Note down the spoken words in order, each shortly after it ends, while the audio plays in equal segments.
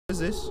is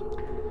this?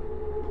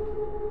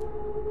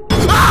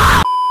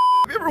 Ah!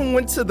 Have you ever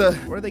went to the,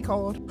 what are they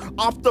called?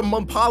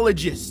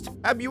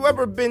 Ophthalmologist. Have you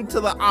ever been to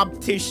the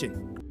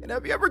optician? And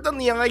have you ever done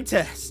the eye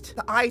test?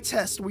 The eye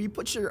test where you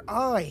put your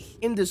eye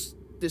in this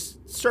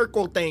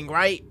circle thing,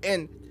 right?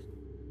 And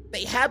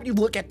they have you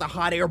look at the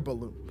hot air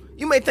balloon.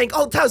 You may think,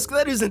 oh, Tusk,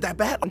 that isn't that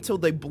bad, until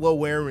they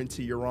blow air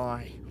into your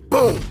eye.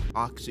 Boom!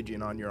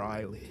 Oxygen on your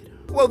eyelid.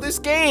 Well, this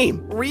game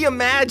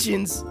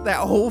reimagines that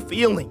whole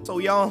feeling. So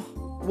y'all,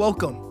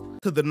 welcome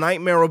to the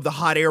nightmare of the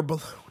hot air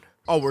balloon.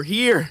 Oh, we're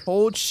here.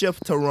 Hold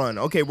shift to run.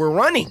 Okay, we're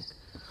running.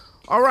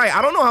 All right,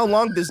 I don't know how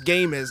long this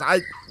game is.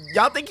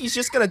 Y'all think he's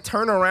just gonna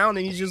turn around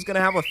and he's just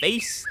gonna have a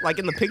face like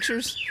in the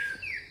pictures?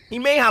 He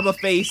may have a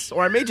face,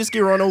 or I may just get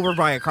run over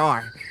by a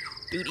car.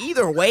 Dude,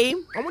 either way,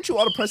 I want you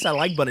all to press that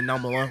like button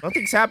down below.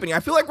 Nothing's happening. I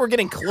feel like we're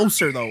getting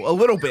closer, though, a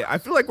little bit. I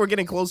feel like we're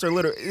getting closer a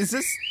little. Is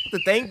this the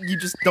thing? You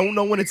just don't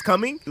know when it's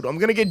coming? Dude, I'm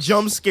gonna get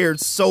jump scared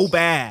so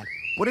bad.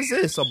 What is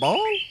this, a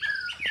ball?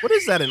 What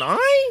is that, an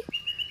eye?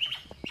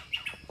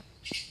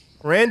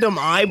 Random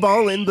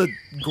eyeball in the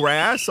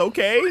grass,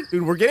 okay.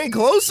 Dude, we're getting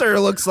closer,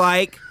 it looks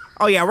like.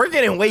 Oh yeah, we're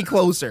getting way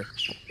closer.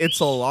 It's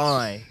a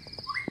lie.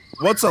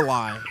 What's a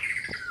lie?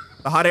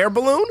 The hot air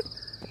balloon?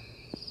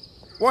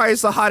 Why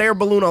is the hot air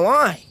balloon a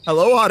lie?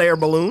 Hello, hot air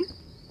balloon.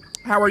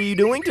 How are you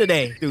doing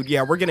today? Dude,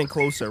 yeah, we're getting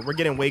closer. We're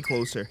getting way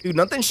closer. Dude,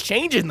 nothing's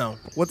changing, though.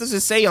 What does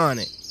it say on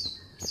it?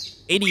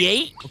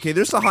 88? Okay,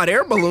 there's the hot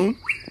air balloon.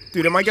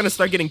 Dude, am I gonna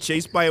start getting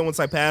chased by it once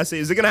I pass it?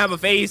 Is it gonna have a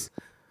face?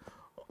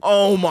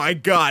 Oh my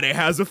god, it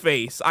has a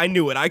face. I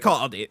knew it. I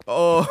called it.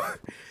 Oh,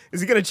 is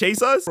he gonna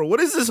chase us? Bro, what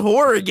is this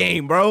horror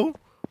game, bro?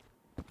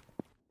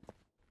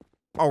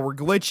 Oh, we're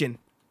glitching.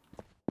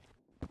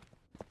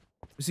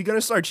 Is he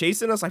gonna start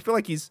chasing us? I feel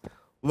like he's...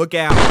 Look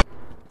out.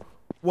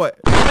 What?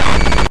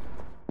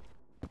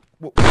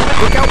 Look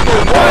out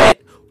for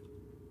what?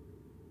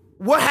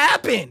 What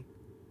happened?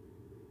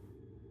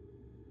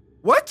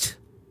 What?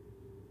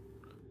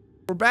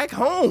 We're back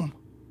home.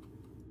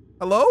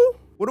 Hello?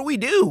 What do we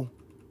do?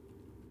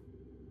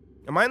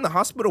 Am I in the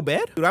hospital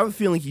bed? Dude, I have a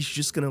feeling he's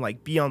just gonna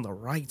like be on the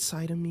right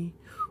side of me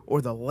or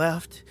the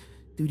left.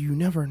 Dude, you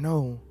never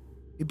know.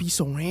 It'd be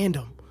so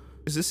random.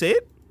 Is this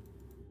it?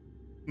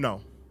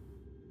 No.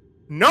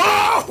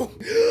 No!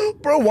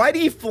 Bro, why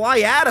did he fly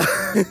at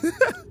us?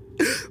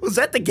 Was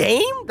that the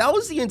game? That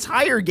was the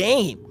entire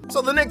game.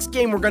 So the next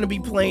game we're gonna be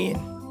playing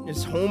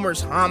is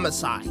Homer's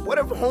Homicide. What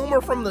if Homer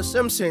from The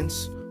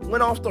Simpsons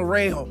went off the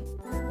rail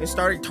and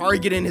started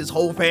targeting his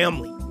whole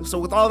family? So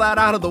with all that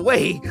out of the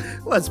way,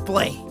 let's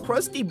play.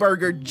 Krusty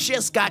Burger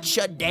just got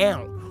shut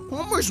down.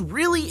 Homer's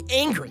really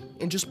angry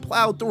and just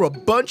plowed through a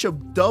bunch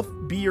of Duff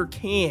beer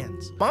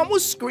cans. Mom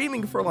was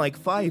screaming for like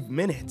 5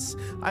 minutes.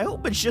 I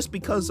hope it's just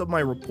because of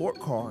my report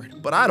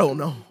card, but I don't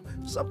know.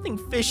 Something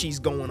fishy's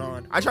going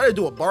on. I tried to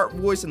do a Bart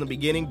voice in the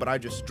beginning, but I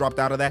just dropped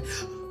out of that.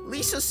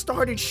 Lisa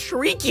started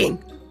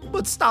shrieking,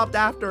 but stopped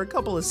after a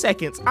couple of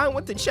seconds. I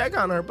went to check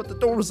on her, but the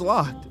door was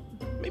locked.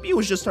 Maybe it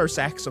was just her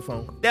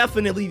saxophone.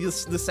 Definitely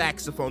the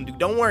saxophone, dude.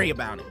 Don't worry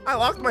about it. I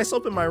locked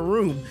myself in my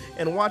room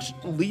and watched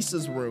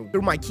Lisa's room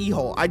through my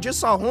keyhole. I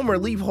just saw Homer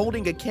leave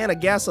holding a can of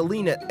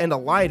gasoline and a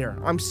lighter.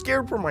 I'm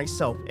scared for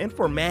myself and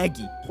for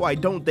Maggie, who I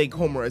don't think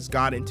Homer has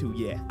got into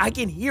yet. I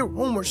can hear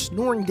Homer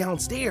snoring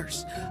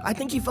downstairs. I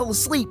think he fell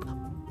asleep,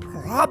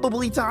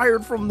 probably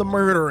tired from the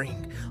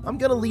murdering. I'm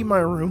gonna leave my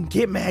room,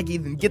 get Maggie,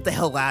 then get the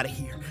hell out of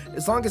here.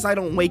 As long as I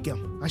don't wake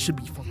him, I should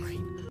be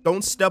fine.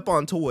 Don't step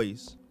on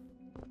toys.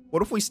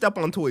 What if we step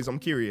on toys? I'm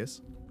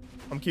curious.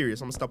 I'm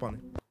gonna step on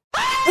it.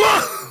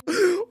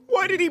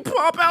 Why did he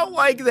pop out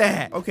like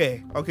that?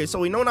 Okay, so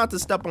we know not to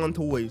step on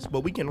toys,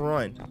 but we can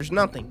run. There's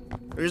nothing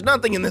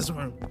in this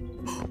room.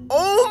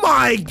 Oh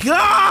my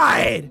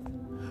god!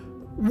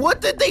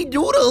 What did they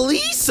do to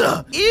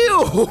Lisa? Ew!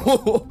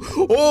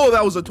 Oh,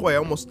 that was a toy. I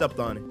almost stepped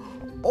on it.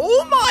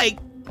 Oh my,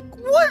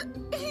 what?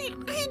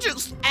 He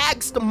just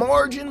axed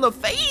Marge in the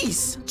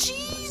face.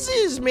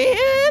 Jesus, man.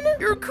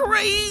 You're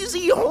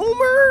crazy,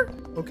 Homer.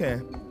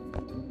 Okay.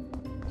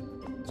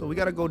 So we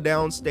gotta go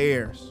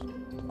downstairs.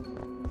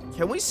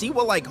 Can we see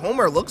what like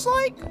Homer looks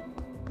like?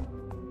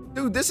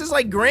 Dude, this is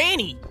like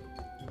Granny.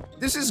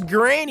 This is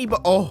Granny, but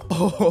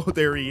oh,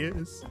 there he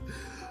is.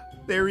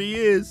 There he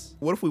is.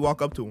 What if we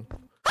walk up to him?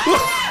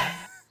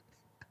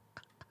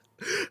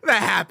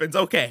 That happens,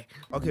 okay.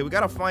 Okay, we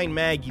gotta find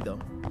Maggie though.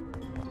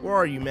 Where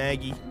are you,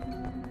 Maggie?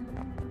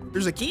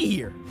 There's a key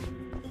here.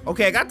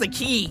 Okay, I got the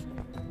key.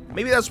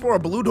 Maybe that's for a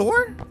blue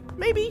door?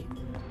 Maybe?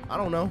 I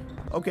don't know.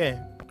 Okay.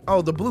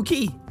 Oh, the blue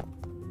key.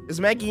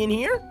 Is Maggie in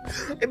here?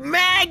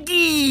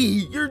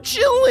 Maggie! You're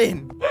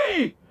chilling!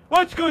 Hey!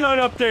 What's going on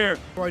up there?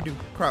 What do I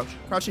do? Crouch.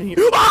 Crouch in here.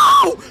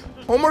 Oh!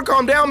 Homer,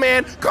 calm down,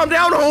 man. Calm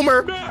down,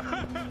 Homer.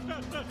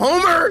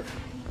 Homer!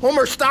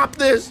 Homer, stop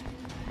this.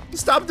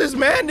 Stop this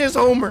madness,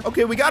 Homer.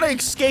 Okay, we gotta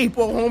escape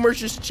while Homer's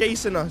just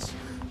chasing us.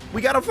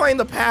 We gotta find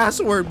the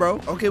password,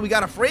 bro. Okay, we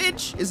got a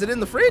fridge. Is it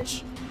in the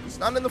fridge? It's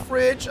not in the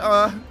fridge.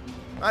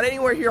 Not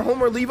anywhere here.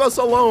 Homer, leave us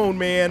alone,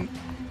 man.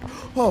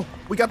 Oh,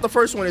 we got the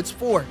first one. It's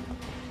 4.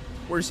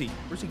 Where's he?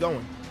 Where's he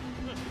going?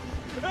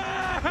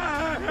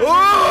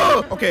 Oh!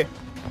 Okay.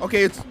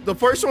 Okay, it's the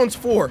first one's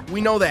 4. We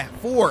know that.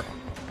 4.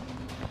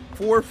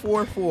 4,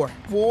 4, 4.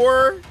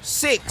 4,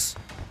 6.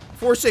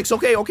 4, 6.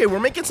 Okay, okay, we're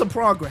making some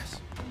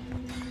progress.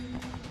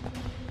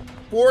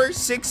 4,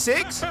 6,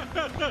 6.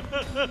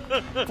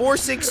 4,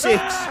 6,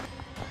 6.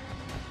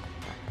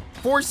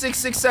 4, 6,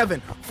 6,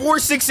 7. 4,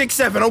 6, 6,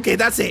 7. Okay,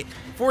 that's it.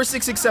 4,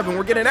 6, 6, 7.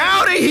 We're getting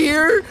out of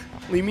here.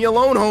 Leave me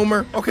alone,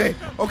 Homer. Okay,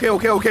 okay,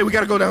 okay, okay. We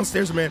gotta go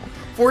downstairs, man.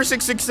 4,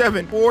 6, 6,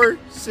 7. 4,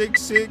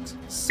 6, 6,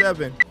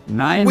 7.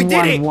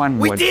 911.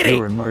 We did it.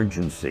 Your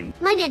emergency?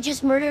 My dad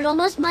just murdered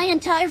almost my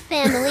entire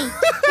family.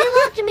 They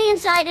locked me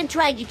inside and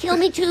tried to kill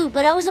me too,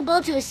 but I was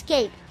about to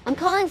escape. I'm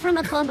calling from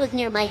a phone booth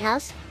near my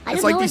house. I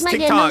It's don't like know if these my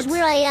dad knows TikToks.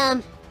 where I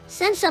am.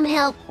 Send some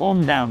help.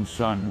 Calm down,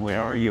 son.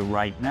 Where are you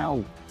right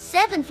now?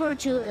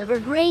 742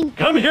 Evergreen.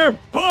 Come here,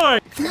 boy!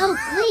 No,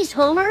 please,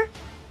 Homer.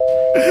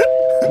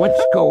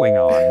 What's going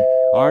on?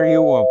 Are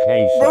you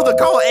okay, son? Bro, the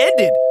call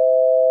ended.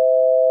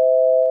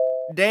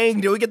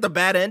 Dang, did we get the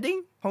bad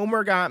ending?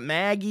 Homer got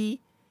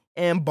Maggie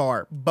and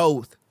Bart,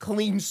 both.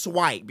 Clean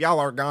swipe, y'all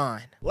are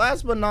gone.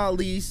 Last but not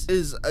least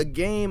is a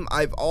game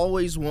I've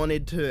always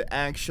wanted to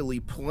actually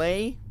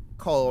play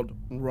called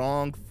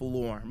Wrong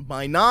Floor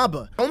by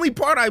Naba. Only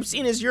part I've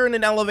seen is you're in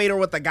an elevator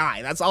with a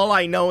guy. That's all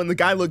I know, and the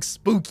guy looks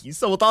spooky.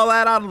 So with all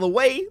that out of the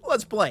way,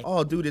 let's play.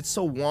 Oh, dude, it's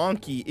so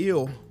wonky,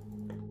 ew.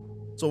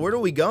 So where do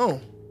we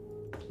go?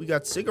 We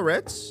got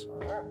cigarettes.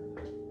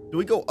 Do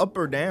we go up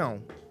or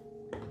down?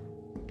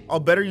 I'll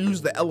better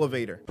use the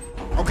elevator.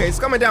 Okay, it's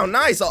coming down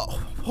nice. A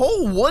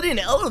whole wooden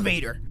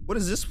elevator. What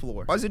is this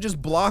floor? Why is it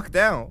just blocked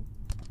down?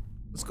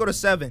 Let's go to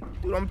 7.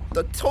 Dude,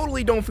 I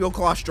totally don't feel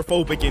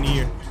claustrophobic in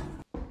here.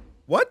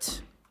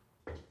 What?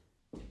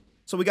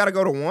 So we gotta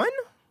go to 1?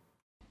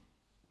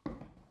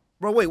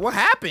 Bro, wait, what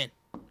happened?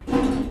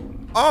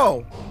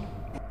 Oh.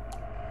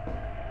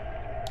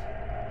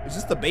 Is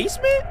this the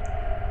basement?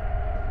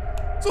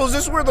 So is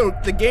this where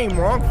the game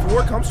Wrong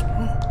Floor comes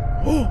from?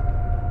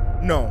 Oh,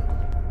 no.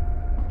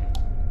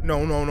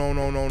 No, no, no,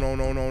 no, no, no,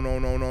 no, no, no,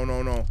 no, no,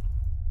 no, no.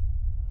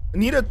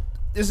 Anita,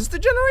 is this the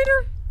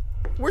generator?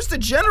 Where's the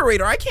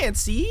generator? I can't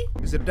see.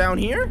 Is it down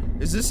here?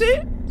 Is this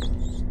it?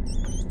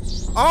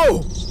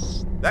 Oh,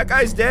 that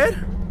guy's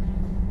dead?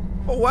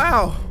 Oh,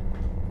 wow.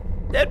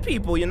 Dead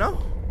people, you know?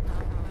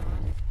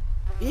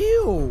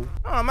 Ew.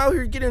 Oh, I'm out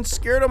here getting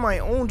scared of my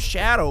own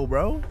shadow,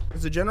 bro.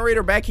 Is the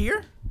generator back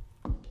here?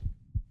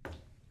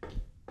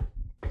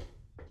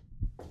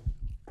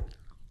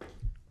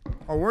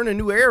 Oh, we're in a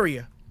new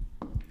area.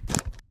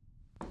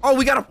 Oh,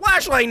 we got a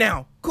flashlight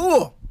now.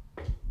 Cool.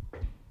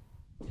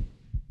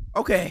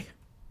 Okay.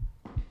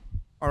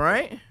 All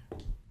right.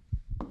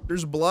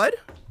 There's blood.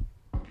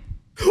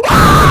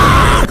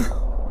 Ah!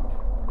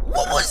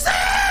 What was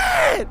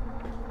that?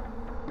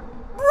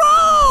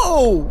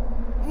 Bro!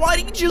 Why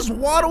did you just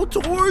waddle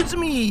towards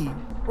me?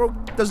 Bro,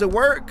 does it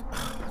work?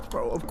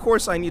 Bro, of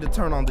course I need to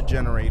turn on the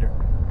generator.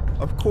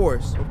 Of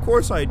course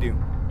I do.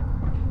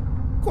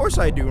 Of course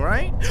I do,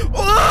 right?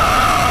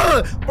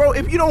 Ah! Bro,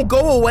 if you don't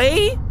go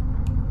away.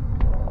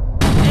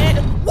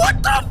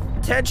 What the?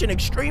 Attention,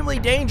 extremely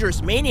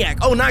dangerous maniac.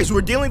 Oh, nice. We're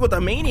dealing with a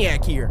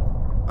maniac here.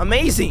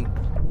 Amazing.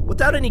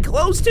 Without any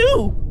clothes,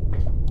 too.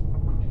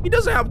 He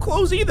doesn't have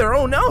clothes either.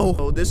 Oh, no.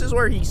 Oh, this is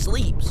where he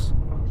sleeps.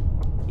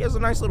 He has a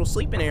nice little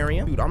sleeping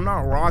area. Dude, I'm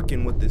not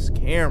rocking with this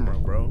camera,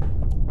 bro.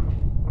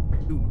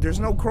 Dude, there's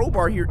no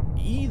crowbar here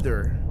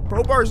either.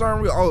 Crowbars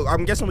aren't real. Oh,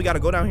 I'm guessing we got to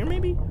go down here,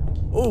 maybe?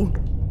 Oh.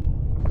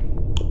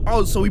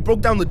 Oh, so he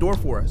broke down the door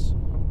for us.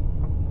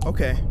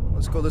 Okay,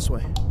 let's go this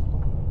way.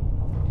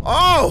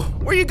 Oh,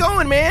 where you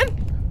going, man?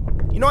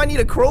 You know I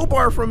need a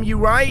crowbar from you,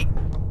 right?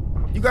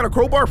 You got a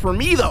crowbar for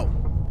me, though.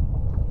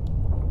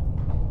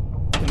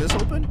 Can this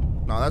open?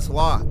 No, that's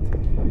locked.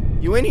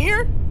 You in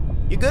here?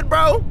 You good,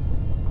 bro?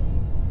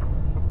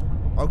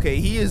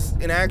 Okay, he is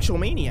an actual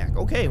maniac.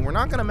 Okay, we're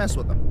not gonna mess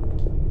with him.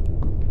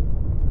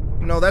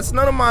 You know, that's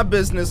none of my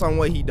business on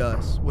what he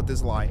does with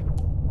his life.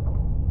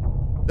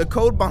 The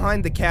code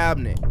behind the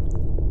cabinet.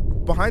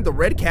 Behind the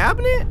red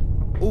cabinet?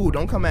 Ooh,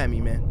 don't come at me,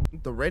 man.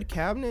 The red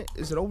cabinet?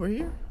 Is it over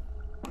here?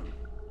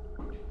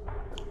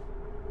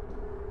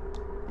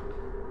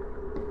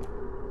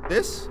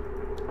 This?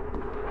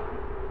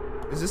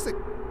 Is this the...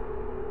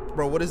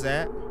 Bro, what is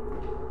that?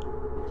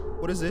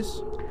 What is this?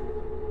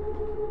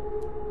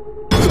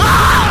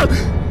 Ah!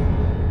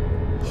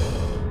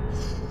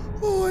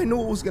 Oh, I knew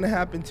it was gonna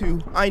happen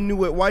too. I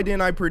knew it. Why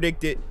didn't I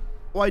predict it?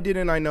 Why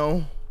didn't I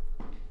know?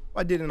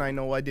 Why didn't I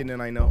know? Why didn't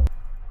I know?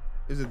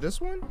 Is it this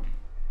one?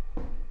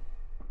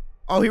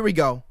 Oh, here we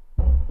go.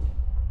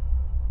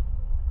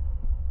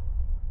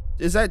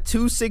 Is that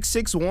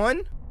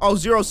 2661? Oh,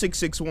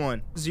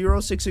 0661.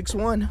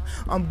 0661.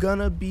 I'm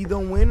gonna be the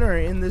winner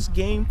in this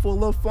game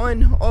full of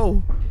fun.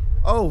 Oh,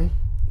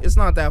 it's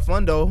not that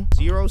fun though.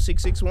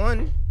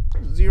 0661.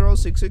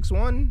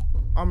 0661.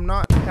 I'm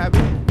not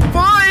having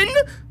fun.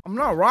 I'm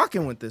not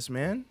rocking with this,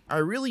 man. I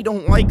really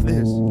don't like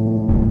this.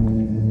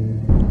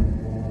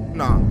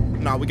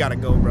 Nah, we gotta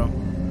go, bro.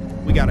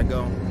 We gotta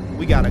go.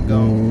 We gotta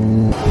go.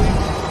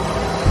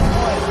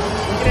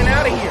 Getting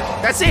out of here.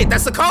 That's it.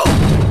 That's the code.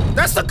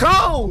 That's the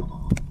code.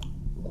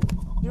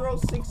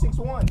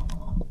 0661.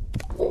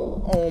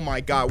 Oh my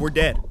God, we're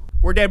dead.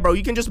 We're dead, bro.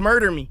 You can just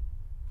murder me.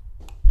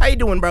 How you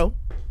doing, bro?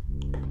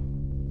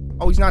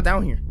 Oh, he's not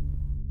down here.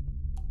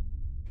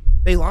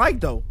 They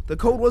lied, though. The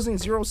code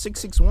wasn't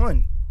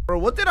 0661. Bro,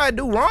 what did I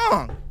do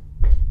wrong?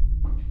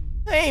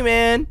 Hey,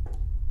 man.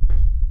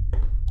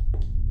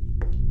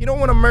 You don't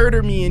want to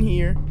murder me in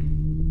here.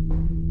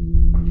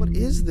 What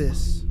is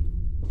this?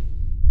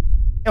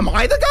 Am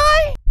I the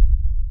guy?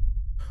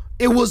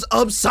 It was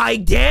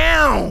upside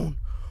down.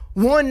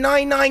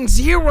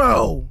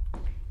 1990.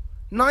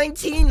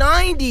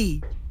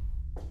 1990.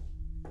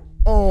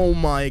 Oh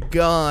my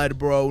God,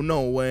 bro.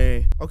 No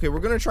way. Okay, we're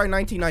gonna try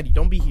 1990.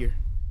 Don't be here.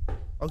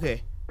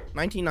 Okay,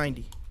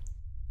 1990.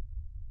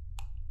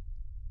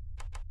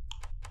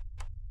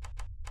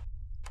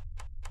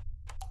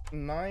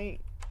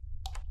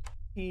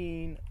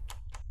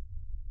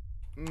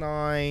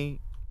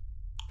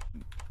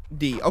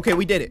 Okay,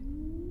 we did it.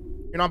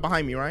 You're not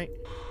behind me, right?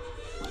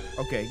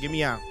 Okay, get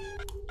me out.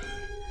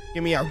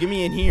 Get me out. Get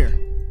me in here.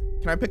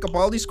 Can I pick up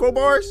all these scroll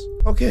bars?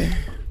 Okay.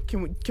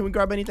 Can we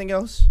grab anything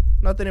else?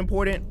 Nothing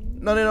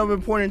important. Nothing of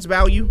importance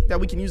value that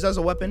we can use as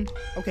a weapon.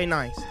 Okay,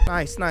 nice.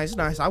 Nice, nice,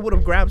 nice. I would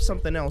have grabbed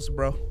something else,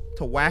 bro,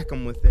 to whack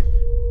him with it.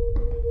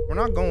 We're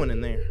not going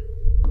in there.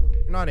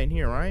 You're not in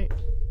here, right?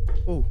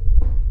 Ooh.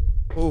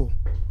 Ooh.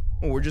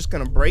 Oh, we're just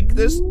gonna break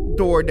this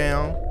door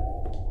down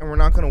and we're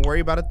not gonna worry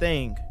about a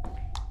thing.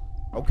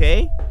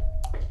 Okay?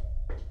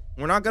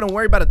 We're not gonna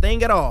worry about a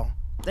thing at all.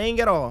 Thing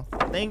at all.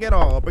 Thing at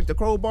all. I'll break the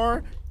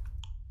crowbar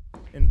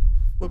and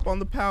flip on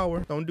the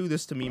power. Don't do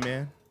this to me,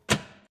 man.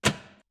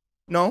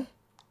 No,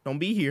 don't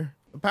be here.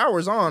 The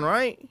power's on,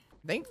 right?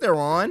 I think they're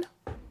on.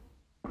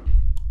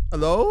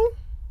 Hello?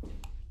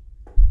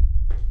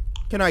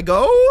 Can I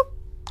go?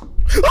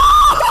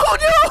 Oh,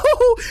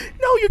 no!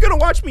 No, you're gonna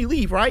watch me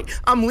leave, right?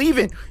 I'm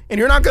leaving, and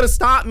you're not gonna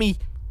stop me.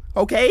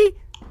 Okay?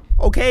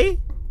 Okay?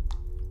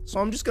 So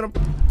I'm just gonna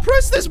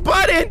press this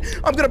button.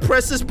 I'm gonna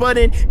press this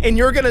button, and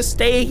you're gonna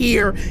stay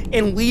here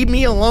and leave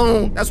me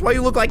alone. That's why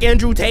you look like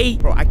Andrew Tate.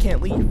 Bro, I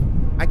can't leave.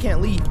 I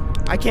can't leave.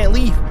 I can't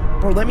leave.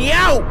 Bro, let me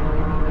out.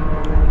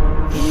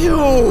 Ew.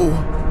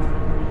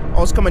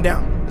 Oh, it's coming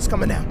down. It's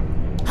coming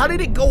down. How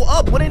did it go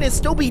up? Wouldn't it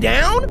still be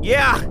down?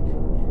 Yeah.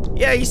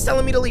 Yeah, he's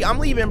telling me to leave. I'm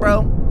leaving,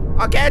 bro.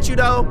 I'll catch you,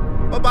 though.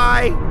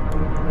 Bye-bye.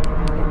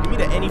 Give me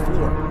to any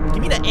floor.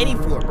 Give me to any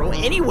floor, bro.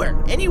 Anywhere.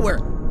 Anywhere.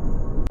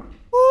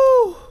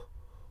 Woo.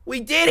 We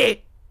did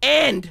it.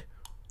 And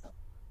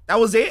that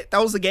was it?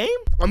 That was the game?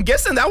 I'm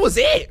guessing that was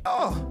it.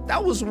 Oh,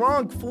 that was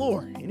wrong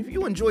floor. And if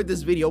you enjoyed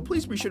this video,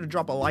 please be sure to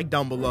drop a like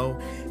down below.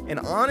 And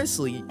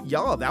honestly,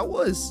 y'all, that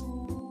was,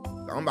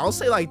 I'll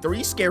say like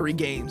 3 scary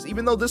games.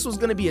 Even though this was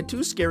going to be a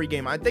 2 scary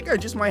game, I think I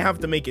just might have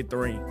to make it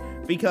 3.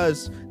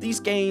 Because these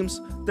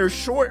games, they're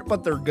short,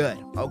 but they're good,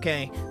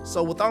 okay?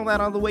 So with all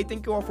that out of the way,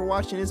 thank you all for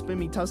watching. It's been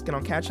me, Tuscan.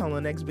 I'll catch you on the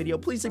next video.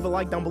 Please leave a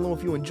like down below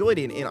if you enjoyed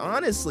it. And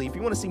honestly, if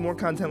you want to see more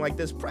content like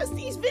this, press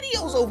these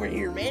videos over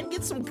here, man.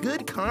 Get some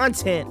good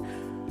content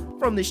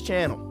from this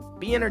channel.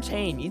 Be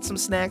entertained, eat some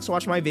snacks,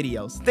 watch my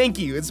videos. Thank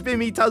you. It's been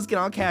me, Tuscan.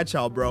 I'll catch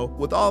y'all, bro.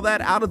 With all that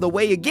out of the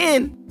way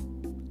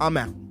again, I'm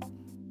out.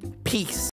 Peace.